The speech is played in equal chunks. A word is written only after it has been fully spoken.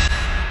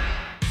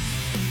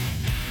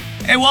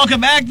Hey,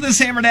 welcome back to this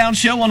Hammer Down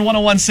Show on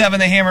 1017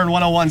 The Hammer and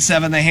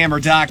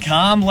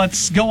 1017thehammer.com.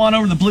 Let's go on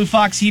over to the Blue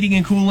Fox Heating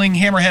and Cooling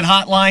Hammerhead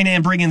Hotline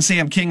and bring in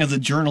Sam King of the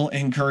Journal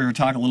and Courier to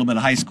talk a little bit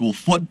of high school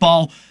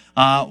football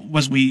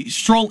as we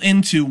stroll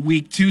into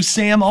week 2.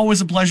 Sam, always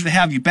a pleasure to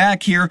have you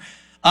back here.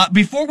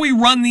 Before we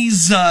run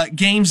these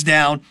games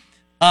down,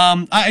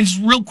 I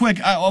just real quick,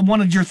 I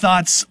wanted your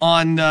thoughts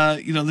on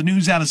the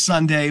news out of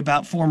Sunday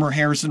about former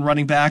Harrison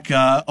running back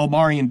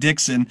Omarion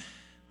Dixon.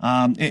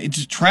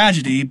 It's a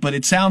tragedy, but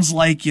it sounds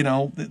like,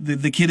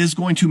 the kid is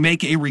going to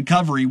make a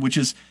recovery, which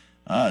is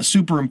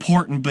super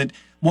important. But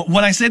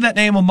when I say that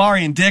name,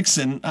 Omarion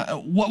Dixon,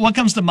 what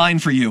comes to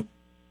mind for you?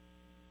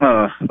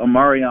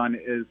 Omarion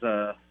is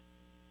a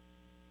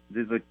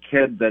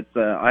kid that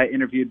I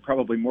interviewed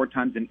probably more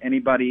times than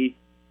anybody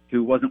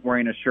who wasn't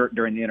wearing a shirt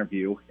during the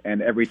interview.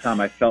 And every time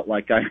I felt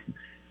like I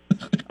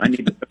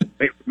needed to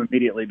wait from him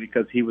immediately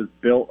because he was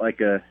built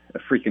like a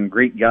freaking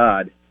Greek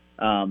god.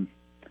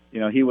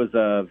 He was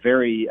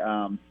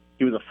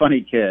he was a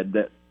funny kid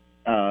that,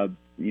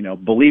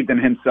 believed in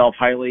himself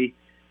highly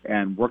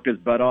and worked his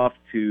butt off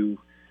to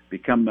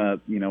become,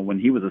 when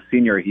he was a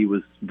senior, he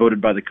was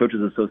voted by the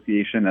Coaches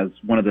Association as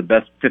one of the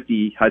best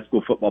 50 high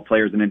school football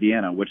players in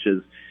Indiana, which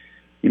is,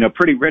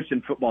 pretty rich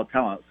in football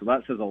talent. So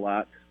that says a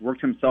lot.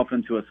 Worked himself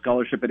into a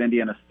scholarship at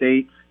Indiana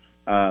State.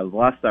 The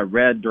last I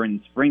read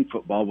during spring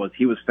football was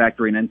he was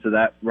factoring into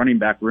that running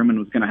back room and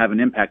was going to have an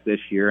impact this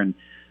year. And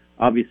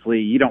obviously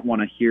you don't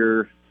want to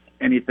hear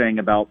anything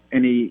about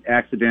any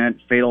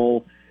accident,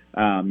 fatal,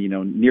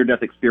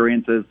 near-death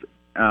experiences.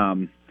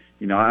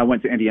 I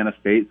went to Indiana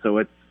State, so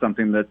it's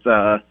something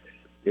that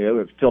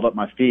it's filled up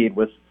my feed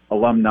with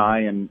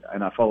alumni, and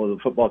I follow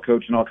the football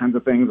coach and all kinds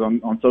of things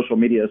on social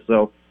media.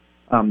 So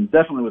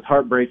definitely was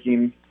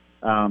heartbreaking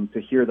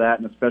to hear that,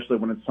 and especially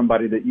when it's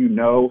somebody that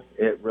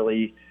it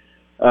really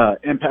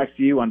impacts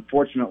you.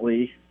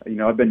 Unfortunately,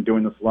 I've been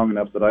doing this long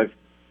enough that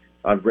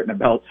I've written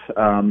about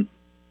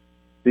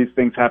these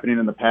things happening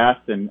in the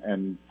past,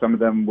 and some of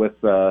them with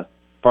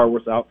far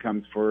worse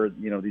outcomes for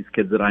these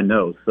kids that I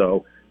know.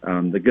 So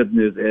the good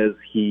news is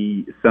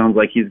he sounds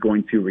like he's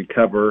going to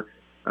recover.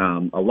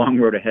 A long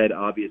road ahead,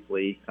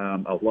 obviously,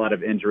 a lot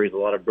of injuries, a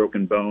lot of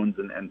broken bones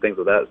and things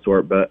of that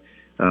sort. But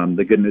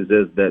the good news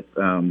is that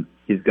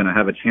he's going to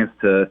have a chance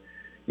to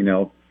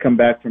come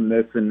back from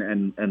this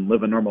and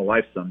live a normal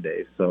life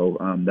someday. So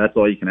that's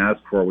all you can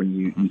ask for when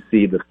you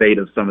see the fate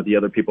of some of the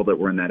other people that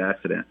were in that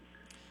accident.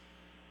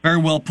 Very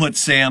well put,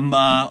 Sam.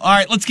 All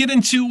right, let's get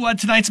into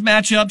tonight's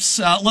matchups.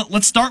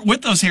 Let's start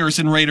with those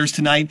Harrison Raiders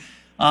tonight.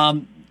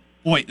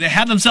 They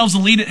had themselves a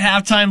lead at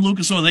halftime,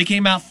 Lucas Oil. They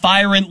came out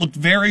firing, looked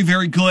very,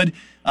 very good.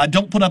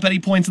 Don't put up any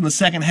points in the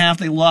second half.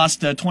 They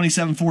lost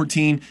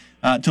 27-14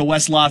 to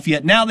West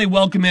Lafayette. Now they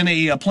welcome in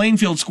a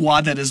Plainfield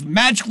squad that has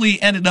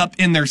magically ended up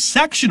in their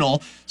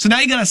sectional. So now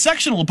you got a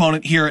sectional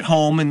opponent here at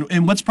home,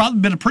 and what's probably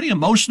been a pretty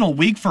emotional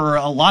week for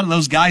a lot of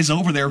those guys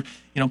over there,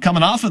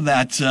 coming off of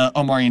that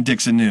Omarion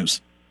Dixon news.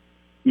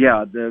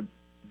 Yeah, the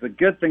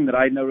good thing that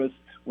I noticed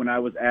when I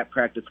was at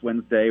practice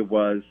Wednesday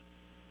was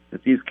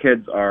that these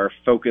kids are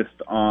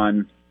focused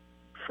on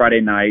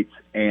Friday night,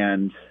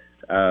 and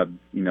I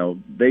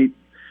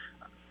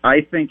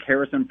think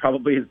Harrison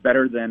probably is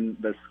better than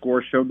the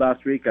score showed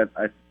last week.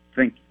 I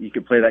think you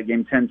could play that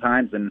game 10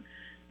 times, and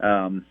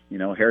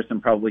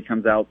Harrison probably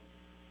comes out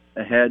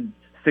ahead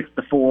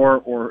 6-4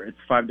 or it's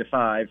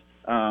 5-5.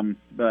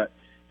 But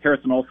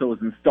Harrison also is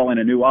installing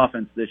a new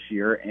offense this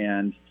year,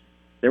 and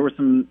there were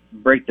some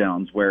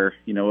breakdowns where,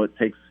 it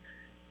takes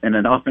in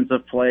an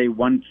offensive play,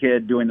 one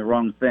kid doing the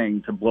wrong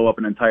thing to blow up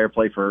an entire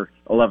play for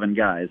 11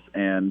 guys.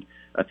 And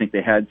I think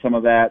they had some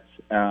of that.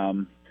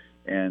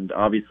 And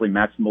obviously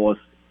Max Mullis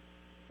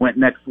went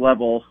next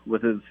level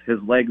with his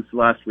legs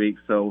last week.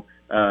 So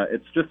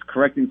it's just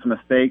correcting some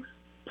mistakes.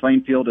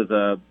 Plainfield is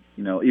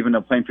even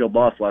though Plainfield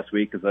lost last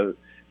week, is a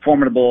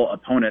formidable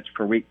opponent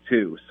for week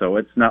 2. So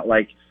it's not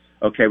like,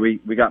 okay, we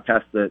got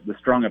past the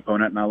strong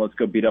opponent, now let's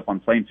go beat up on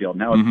Plainfield.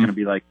 Now it's going to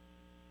be like,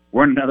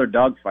 we're in another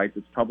dogfight.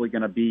 It's probably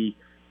going to be,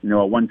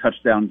 a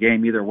one-touchdown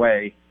game either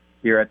way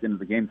here at the end of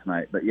the game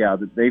tonight. But, yeah,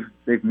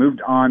 they've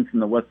moved on from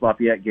the West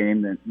Lafayette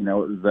game. And, it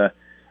was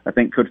I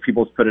think Coach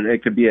Peoples put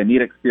it could be a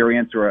neat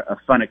experience or a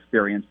fun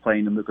experience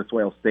playing in Lucas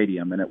Oil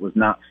Stadium. And it was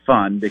not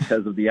fun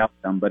because of the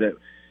outcome, but it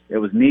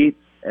was neat.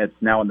 It's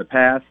now in the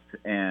past,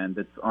 and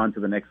it's on to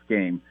the next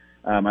game.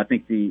 I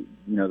think the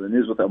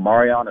news with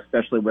Omarion,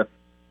 especially with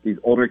these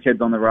older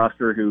kids on the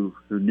roster who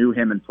knew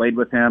him and played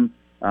with him,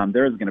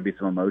 there is going to be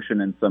some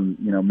emotion and some,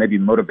 maybe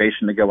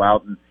motivation to go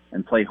out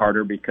and play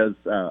harder because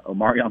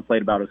Omarion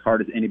played about as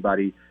hard as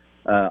anybody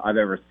I've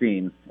ever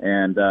seen.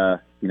 And,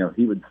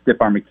 he would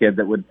stiff-arm a kid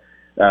that would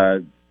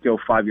go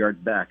 5 yards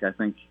back. I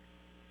think,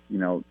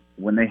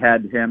 when they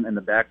had him in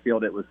the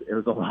backfield, it was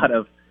a lot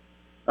of,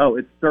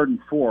 it's 3rd and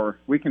 4.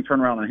 We can turn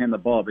around and hand the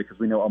ball because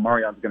we know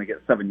Omarion's going to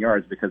get 7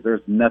 yards because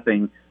there's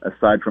nothing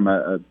aside from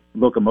a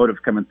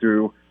locomotive coming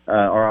through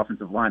our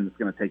offensive line that's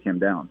going to take him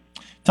down.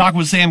 Talk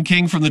with Sam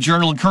King from the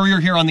Journal and Courier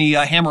here on the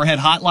Hammerhead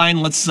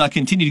Hotline. Let's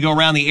continue to go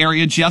around the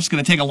area. Jeff's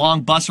going to take a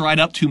long bus ride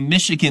up to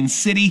Michigan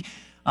City.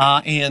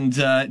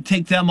 and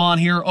take them on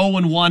here.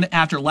 0-1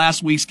 after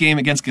last week's game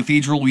against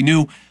Cathedral. We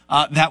knew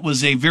that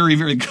was a very,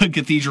 very good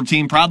Cathedral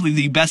team, probably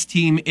the best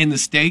team in the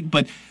state.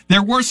 But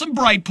there were some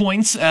bright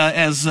points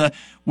as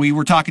we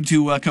were talking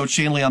to Coach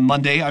Shanley on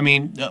Monday. I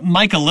mean,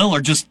 Micah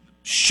Lillard just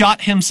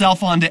shot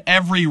himself onto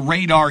every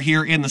radar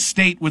here in the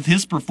state with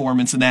his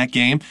performance in that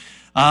game.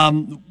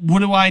 What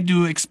do I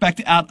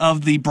expect out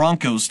of the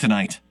Broncos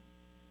tonight?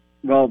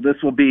 Well, this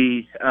will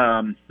be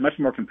much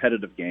more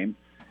competitive game.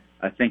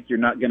 I think you're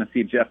not going to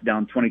see Jeff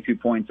down 22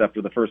 points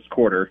after the first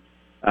quarter,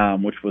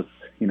 which was,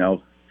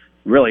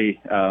 really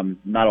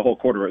not a whole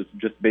quarter. It was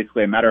just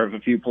basically a matter of a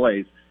few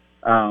plays.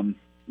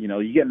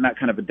 You get in that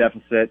kind of a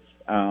deficit,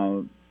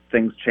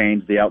 things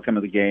change the outcome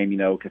of the game.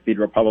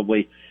 Cathedral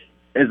probably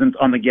isn't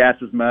on the gas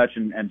as much,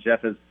 and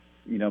Jeff is,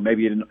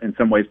 maybe in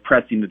some ways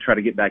pressing to try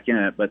to get back in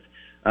it. But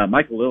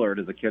Michael Lillard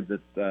is a kid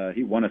that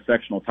he won a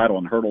sectional title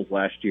in hurdles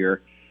last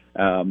year,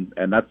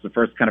 and that's the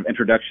first kind of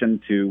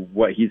introduction to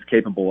what he's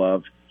capable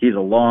of. He's a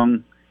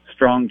long,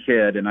 strong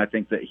kid, and I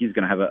think that he's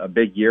going to have a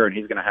big year, and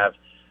he's going to have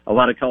a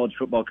lot of college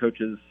football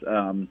coaches,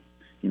 kind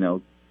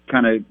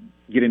of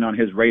getting on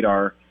his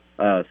radar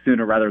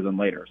sooner rather than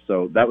later.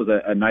 So that was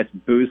a nice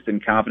boost in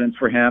confidence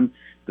for him.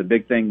 The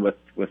big thing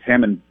with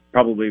him, and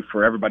probably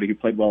for everybody who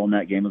played well in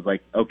that game, is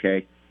like,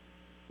 okay,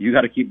 you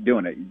got to keep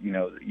doing it.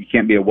 You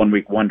can't be a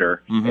one-week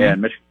wonder. Mm-hmm.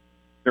 And Michigan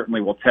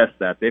certainly will test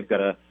that.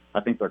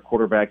 I think their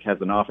quarterback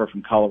has an offer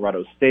from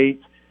Colorado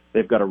State.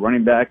 They've got a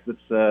running back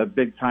that's a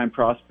big-time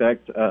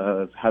prospect,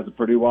 has a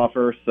Purdue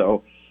offer.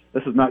 So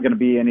this is not going to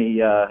be any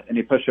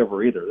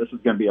pushover either. This is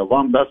going to be a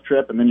long bus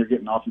trip, and then you're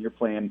getting off and you're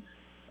playing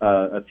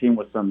a team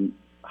with some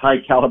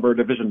high-caliber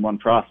Division I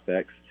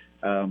prospects.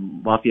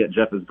 Lafayette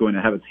Jeff is going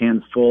to have its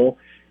hands full.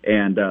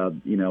 And,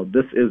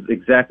 this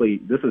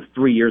is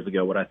 3 years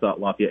ago what I thought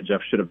Lafayette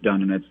Jeff should have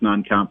done in its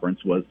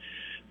non-conference was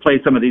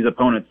play some of these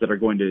opponents that are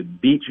going to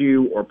beat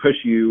you or push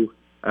you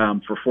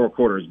for 4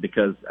 quarters,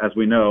 because as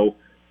we know,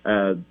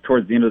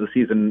 towards the end of the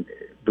season,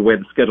 the way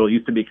the schedule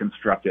used to be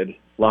constructed,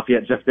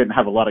 Lafayette Jeff didn't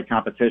have a lot of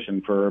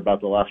competition for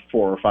about the last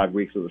 4 or 5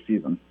 weeks of the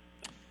season.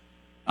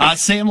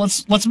 Sam,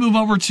 let's move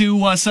over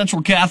to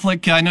Central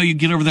Catholic. I know you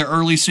get over there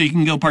early so you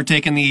can go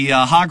partake in the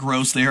hog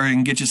roast there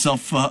and get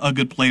yourself a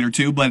good plate or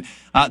two. But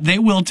they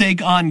will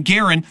take on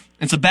Guerin.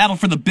 It's a battle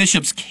for the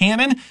Bishop's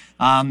Cannon.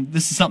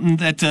 This is something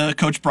that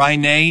Coach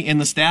Brian Ney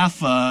and the staff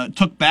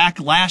took back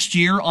last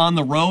year on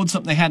the road,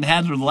 something they hadn't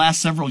had for the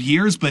last several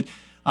years. But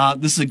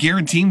this is a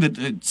Guerin team that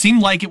it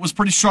seemed like it was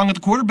pretty strong at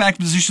the quarterback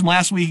position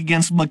last week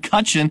against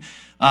McCutcheon.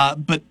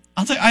 But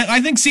I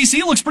think CC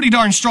looks pretty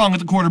darn strong at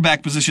the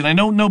quarterback position. I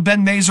don't know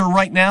Ben Mazer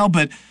right now,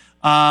 but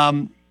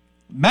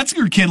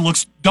Metzger kid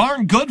looks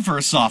darn good for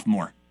a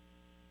sophomore.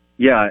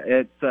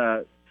 Yeah,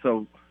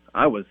 so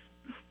I was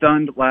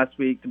stunned last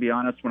week, to be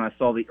honest, when I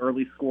saw the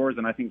early scores,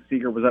 and I think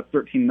Seeger was up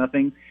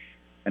 13-0,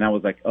 and I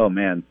was like, oh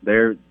man,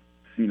 CC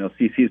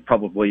is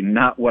probably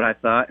not what I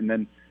thought. And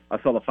then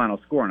I saw the final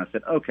score, and I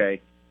said,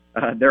 okay,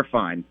 they're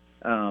fine.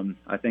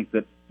 I think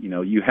that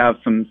you have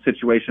some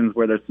situations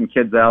where there's some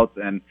kids out,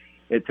 and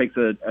it takes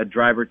a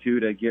drive or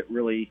two to get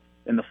really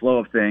in the flow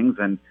of things.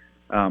 And,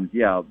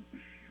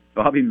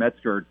 Bobby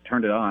Metzger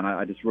turned it on.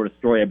 I just wrote a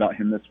story about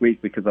him this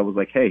week because I was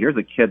like, hey, here's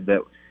a kid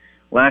that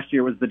last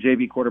year was the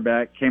JV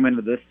quarterback, came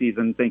into this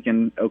season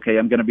thinking, okay,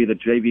 I'm going to be the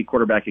JV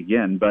quarterback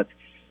again. But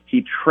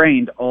he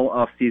trained all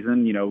off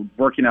season,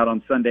 working out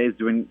on Sundays,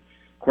 doing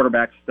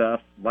quarterback stuff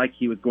like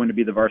he was going to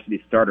be the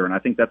varsity starter. And I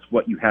think that's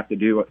what you have to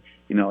do.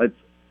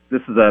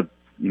 This is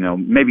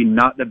maybe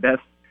not the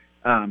best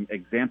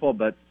example,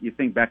 but you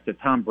think back to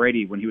Tom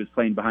Brady when he was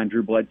playing behind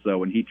Drew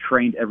Bledsoe, and he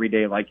trained every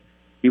day like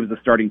he was the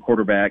starting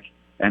quarterback,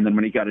 and then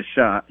when he got a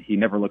shot, he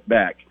never looked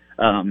back.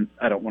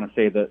 I don't want to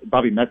say that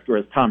Bobby Metzger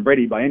is Tom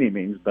Brady by any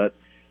means, but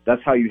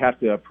that's how you have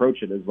to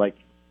approach it, is like,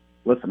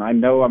 listen, I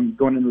know I'm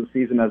going into the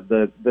season as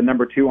the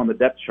number 2 on the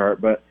depth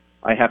chart, but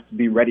I have to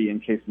be ready in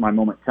case my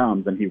moment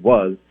comes, and he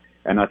was.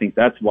 And I think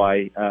that's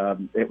why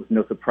it was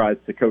no surprise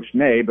to Coach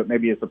Ney, but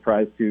maybe a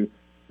surprise to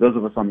those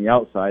of us on the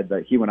outside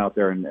that he went out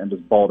there and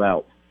just balled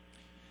out.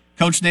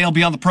 Coach Ney will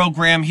be on the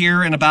program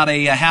here in about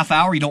a half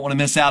hour. You don't want to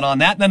miss out on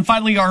that. And then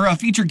finally, our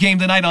feature game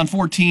tonight on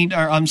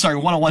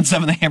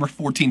 101.7 The Hammer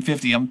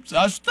 1450.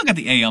 I still got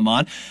the AM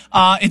on.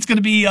 It's going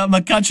to be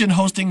McCutcheon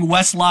hosting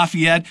West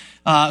Lafayette.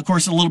 Of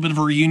course, a little bit of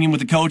a reunion with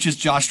the coaches.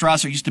 Josh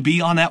Strasser used to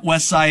be on that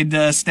West Side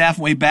staff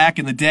way back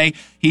in the day.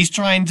 He's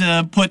trying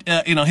to put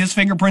his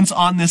fingerprints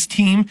on this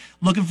team,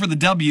 looking for the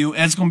W.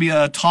 And it's going to be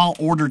a tall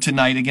order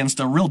tonight against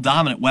a real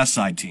dominant West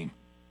Side team.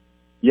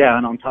 Yeah,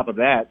 and on top of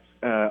that,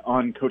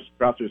 on Coach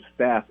Strasser's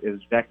staff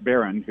is Jack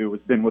Barron, who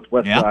has been with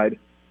Westside,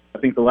 I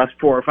think, the last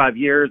 4 or 5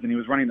 years, and he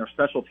was running their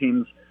special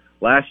teams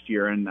last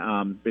year.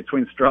 And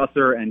between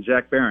Strasser and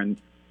Jack Barron,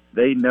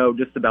 they know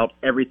just about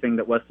everything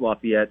that West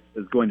Lafayette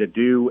is going to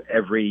do,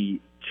 every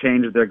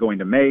change that they're going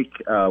to make,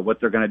 what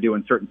they're going to do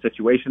in certain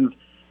situations.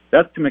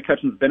 That's to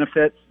McCutcheon's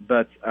benefit,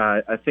 but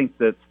I think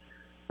that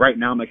right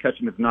now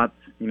McCutcheon is not,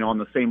 on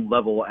the same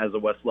level as a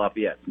West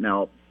Lafayette.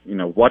 Now,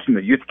 watching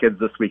the youth kids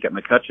this week at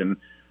McCutcheon,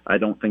 I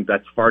don't think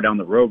that's far down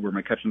the road where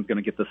McCutcheon's going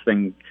to get this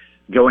thing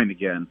going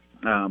again.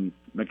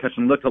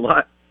 McCutcheon looked a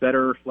lot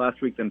better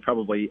last week than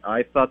probably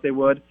I thought they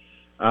would.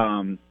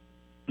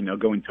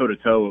 Going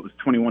toe-to-toe, it was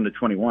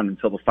 21-21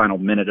 until the final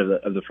minute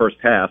of the first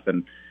half,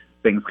 and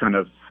things kind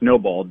of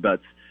snowballed. But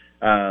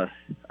I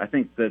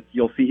think that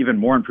you'll see even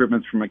more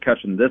improvements from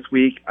McCutcheon this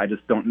week. I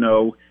just don't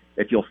know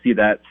if you'll see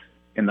that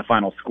in the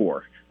final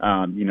score.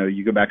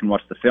 You go back and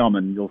watch the film,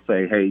 and you'll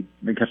say, hey,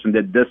 McCutcheon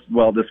did this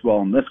well,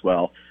 and this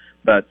well.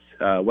 But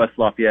West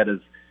Lafayette is,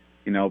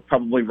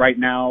 probably right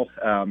now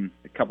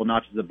a couple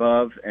notches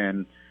above,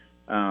 and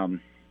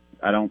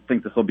I don't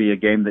think this will be a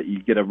game that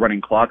you get a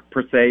running clock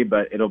per se,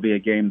 but it'll be a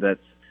game that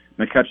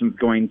McCutcheon's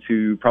going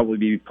to probably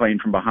be playing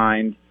from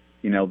behind,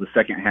 the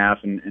second half,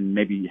 and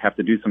maybe have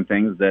to do some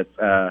things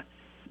that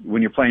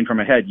when you're playing from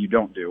ahead, you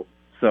don't do.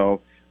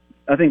 So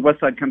I think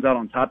Westside comes out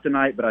on top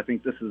tonight, but I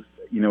think this is,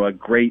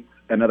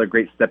 another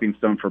great stepping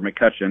stone for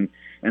McCutcheon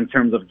in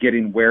terms of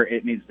getting where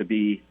it needs to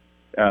be,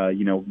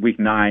 week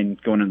 9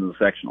 going into the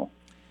sectional.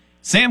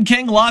 Sam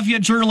King,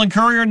 Lafayette Journal and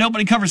Courier.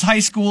 Nobody covers high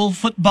school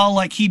football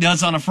like he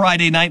does on a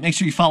Friday night. Make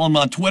sure you follow him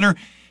on Twitter.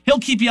 He'll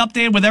keep you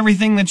updated with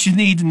everything that you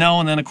need to know.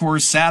 And then, of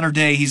course,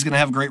 Saturday, he's going to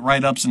have great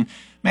write-ups. And,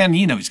 man,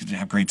 he's going to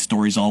have great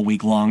stories all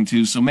week long,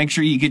 too. So make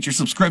sure you get your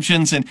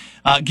subscriptions and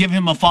give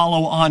him a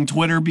follow on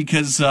Twitter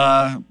because,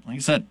 like I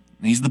said,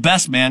 he's the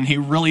best, man. He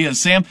really is.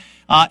 Sam,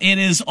 it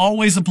is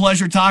always a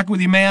pleasure talking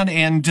with you, man.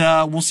 And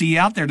we'll see you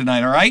out there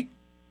tonight, all right?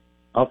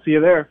 I'll see you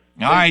there.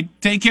 All right.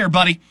 Take care,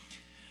 buddy.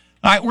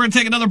 All right, we're going to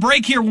take another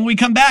break here. When we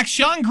come back,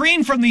 Sean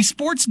Green from the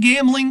Sports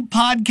Gambling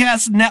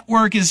Podcast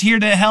Network is here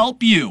to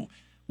help you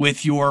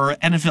with your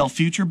NFL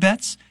future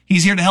bets.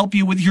 He's here to help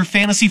you with your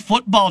fantasy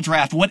football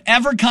draft.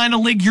 Whatever kind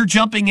of league you're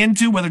jumping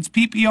into, whether it's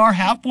PPR,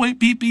 half-point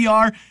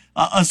PPR,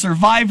 a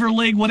survivor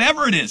league,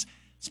 whatever it is,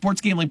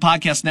 Sports Gambling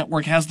Podcast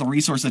Network has the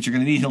resource that you're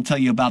going to need. He'll tell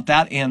you about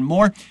that and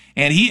more.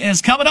 And he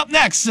is coming up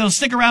next, so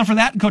stick around for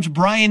that. Coach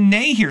Brian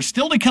Nay here,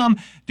 still to come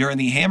during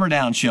the Hammer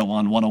Down Show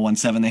on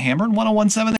 101.7 The Hammer and 101.7